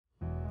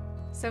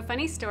So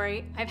funny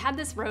story, I've had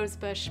this rose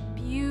bush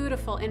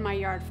beautiful in my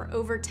yard for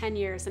over 10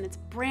 years and it's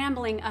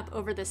brambling up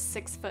over this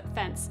 6-foot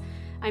fence.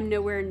 I'm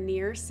nowhere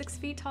near 6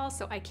 feet tall,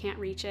 so I can't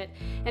reach it.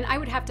 And I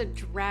would have to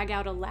drag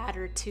out a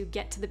ladder to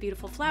get to the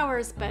beautiful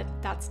flowers, but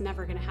that's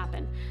never gonna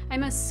happen.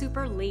 I'm a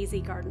super lazy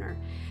gardener.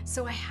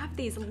 So I have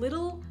these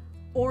little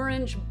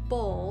orange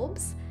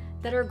bulbs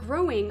that are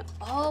growing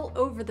all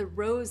over the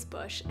rose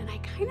bush, and I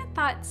kind of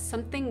thought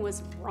something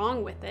was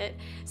wrong with it,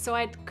 so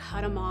I'd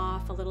cut them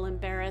off, a little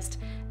embarrassed,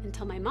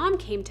 until my mom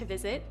came to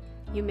visit.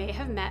 You may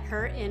have met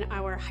her in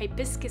our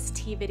hibiscus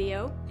tea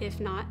video.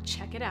 If not,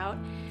 check it out.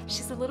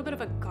 She's a little bit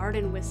of a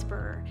garden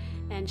whisperer,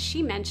 and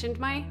she mentioned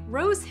my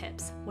rose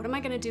hips. What am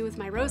I gonna do with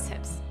my rose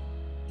hips?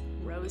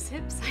 Rose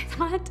hips, I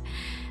thought.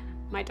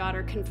 My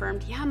daughter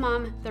confirmed, yeah,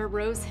 Mom, they're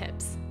rose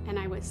hips, and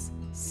I was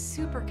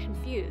super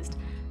confused.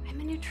 I'm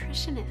a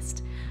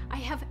nutritionist. I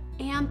have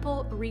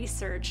ample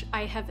research.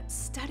 I have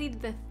studied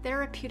the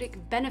therapeutic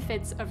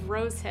benefits of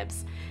rose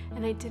hips,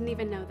 and I didn't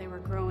even know they were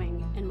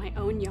growing in my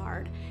own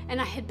yard, and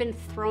I had been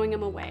throwing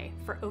them away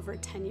for over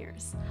 10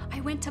 years.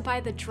 I went to buy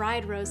the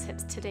dried rose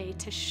hips today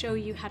to show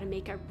you how to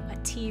make a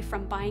tea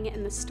from buying it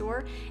in the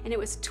store, and it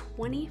was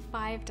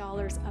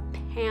 $25 a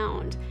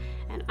pound,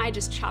 and I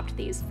just chopped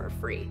these for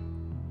free.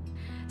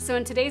 So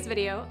in today's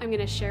video, I'm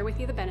gonna share with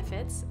you the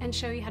benefits and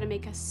show you how to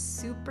make a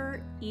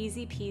super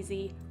easy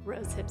peasy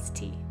rose hips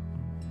tea.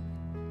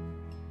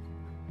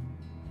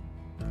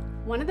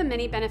 One of the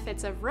many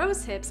benefits of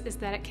rose hips is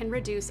that it can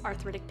reduce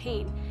arthritic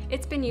pain.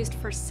 It's been used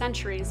for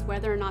centuries,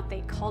 whether or not they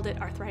called it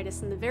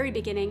arthritis in the very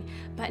beginning,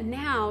 but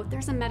now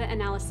there's a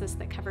meta-analysis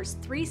that covers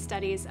 3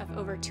 studies of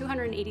over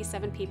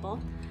 287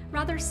 people,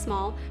 rather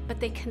small, but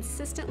they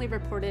consistently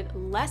reported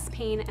less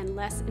pain and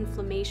less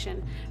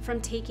inflammation from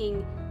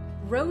taking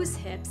rose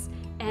hips,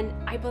 and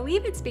I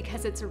believe it's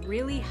because it's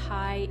really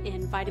high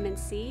in vitamin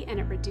C and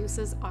it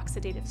reduces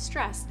oxidative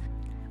stress.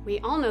 We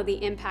all know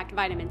the impact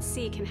vitamin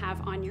C can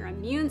have on your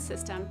immune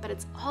system, but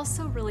it's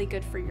also really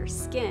good for your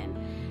skin.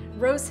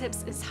 Rose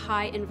hips is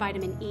high in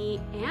vitamin E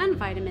and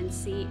vitamin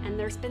C, and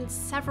there's been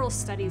several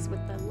studies with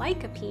the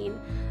lycopene,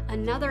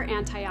 another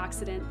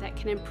antioxidant that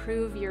can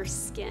improve your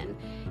skin,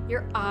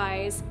 your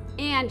eyes,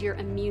 and your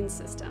immune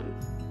system.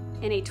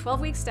 In a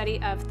 12-week study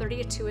of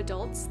 32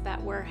 adults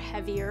that were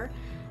heavier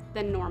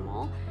than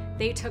normal,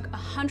 they took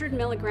 100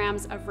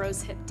 milligrams of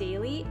rosehip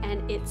daily,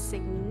 and it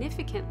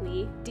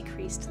significantly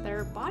decreased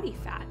their body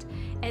fat,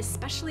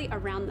 especially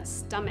around the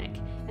stomach,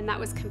 and that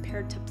was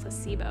compared to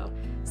placebo.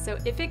 So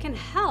if it can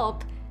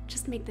help,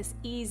 just make this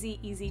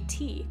easy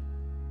tea.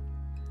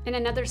 In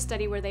another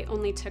study where they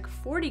only took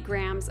 40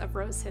 grams of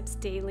rosehips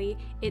daily,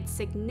 it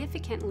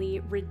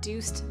significantly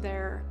reduced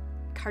their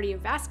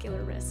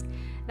cardiovascular risk.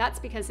 That's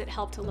because it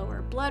helped to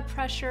lower blood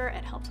pressure,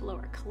 it helped to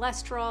lower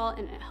cholesterol,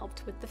 and it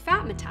helped with the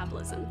fat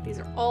metabolism. These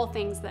are all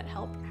things that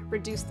help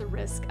reduce the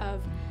risk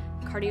of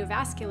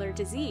cardiovascular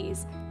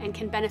disease and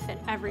can benefit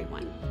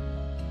everyone.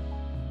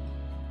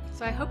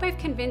 So I hope I've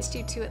convinced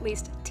you to at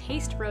least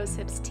taste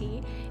Rosehips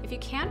tea. If you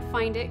can't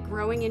find it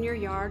growing in your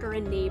yard or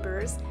a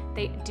neighbor's,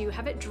 they do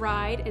have it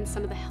dried in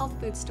some of the health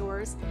food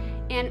stores,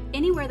 and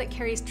anywhere that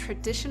carries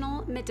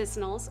traditional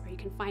medicinals, or you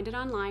can find it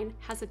online,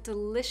 has a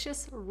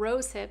delicious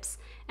rosehips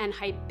and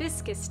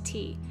hibiscus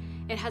tea.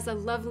 It has a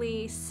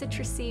lovely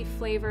citrusy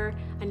flavor.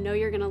 I know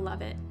you're gonna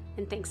love it,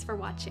 and thanks for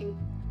watching.